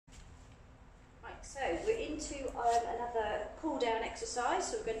into another cool down exercise.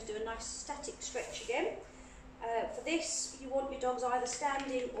 So we're going to do a nice static stretch again. For this, you want your dogs either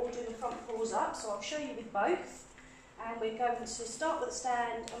standing or doing the front paws up, so I'll show you with both. And we're going to start with a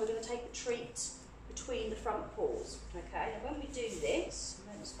stand, and we're going to take the treat between the front paws. Okay, now when we do this,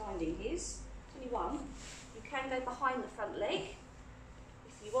 Len's finding his, there's only one, you can go behind the front leg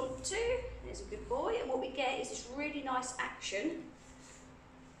if you want to. There's a good boy, and what we get is this really nice action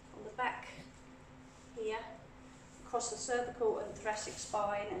on the back here, across the cervical and thoracic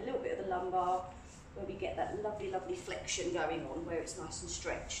spine, and a little bit of the lumbar, where we get that lovely flexion going on, where it's nice and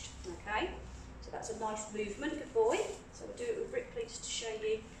stretched. Okay, so that's a nice movement, good boy. So we'll do it with Ripley just to show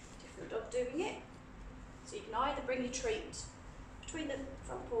you different dog doing it. So you can either bring your treat between the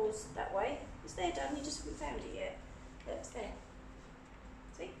front paws that way. It's there, done, you just haven't found it yet. There, it's there.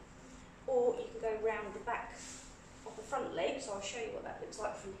 See? Or you can go round the back of the front leg, so I'll show you what that looks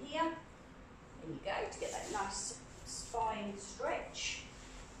like from here. There you go, to get that nice spine stretch,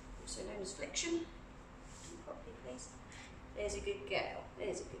 also known as flexion. Do it properly, please. There's a good girl.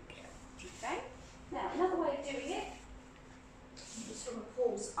 There's a good girl. Okay. Now another way of doing it is from the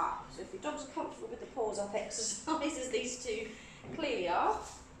paws up. So if your dogs are comfortable with the paws up exercise, as these two clearly are,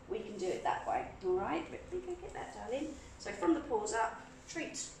 we can do it that way. All right, Ripley, go get that, darling. So from the paws up,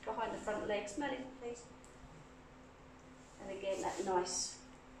 treat behind the front legs. Melly, please. And again, that nice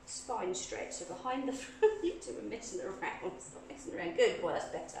spine stretch. So behind the front, you two are messing around. Stop messing around. Good boy, that's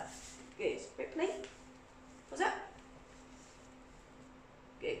better. Good. Ripley, what's that?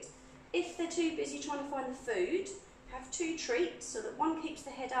 Good. If they're too busy trying to find the food, have two treats so that one keeps the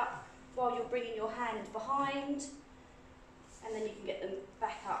head up while you're bringing your hand behind, and then you can get them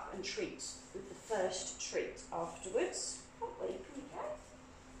back up and treat with the first treat afterwards. Oh, well, here we go.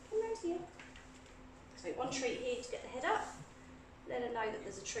 Come round here. So one treat here to get the head up. Let her know that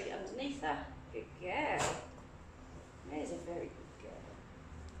there's a treat underneath her. Good girl. There's a very good girl.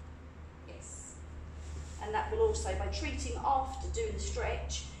 Yes. And that will also, by treating after doing the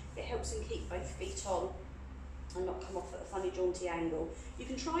stretch, it helps them keep both feet on and not come off at a funny jaunty angle. You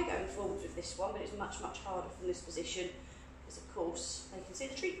can try going forwards with this one, but it's much harder from this position because of course they can see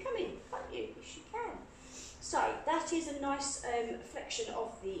the treat coming, can't you? Yes you can. So that is a nice flexion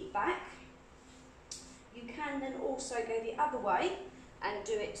of the back. You can then also go the other way and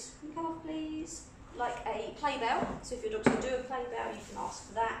do it, can you come off please, like a play bow. So if your dog's going to do a play bow, you can ask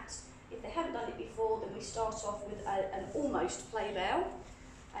for that. If they haven't done it before, then we start off with an almost play bow,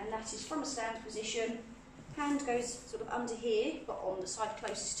 and that is from a stand position. Hand goes sort of under here, but on the side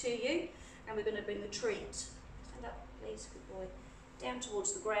closest to you, and we're going to bring the treat, stand up please, good boy, down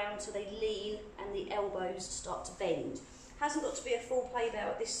towards the ground so they lean and the elbows start to bend. Hasn't got to be a full play bow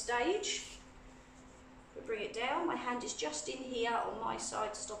at this stage. We bring it down, my hand is just in here on my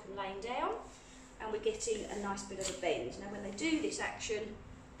side to stop him laying down, and we're getting a nice bit of a bend. Now when they do this action,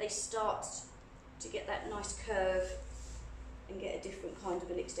 they start to get that nice curve and get a different kind of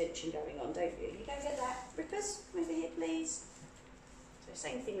an extension going on, don't you? You go get that. Rippers, come over here please. So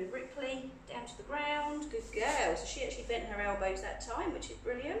same thing with Ripley, down to the ground. Good girl. So she actually bent her elbows that time, which is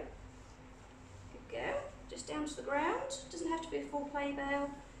brilliant. Good girl. Just down to the ground. Doesn't have to be a full play bow.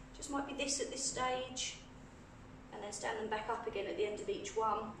 Just might be this at this stage. And then stand them back up again at the end of each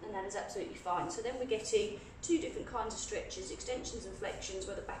one, and that is absolutely fine. So then we're getting two different kinds of stretches, extensions and flexions,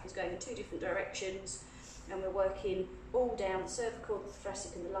 where the back is going in two different directions. And we're working all down the cervical, the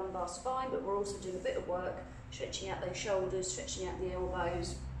thoracic and the lumbar spine, but we're also doing a bit of work stretching out those shoulders, stretching out the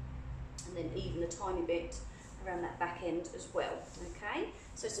elbows, and then even a tiny bit around that back end as well. Okay,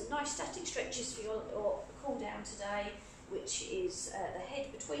 so some nice static stretches for your cool down today, which is the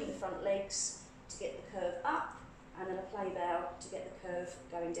head between the front legs to get the curve up, and then a play bow to get the curve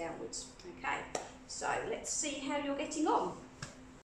going downwards. Okay, so let's see how you're getting on.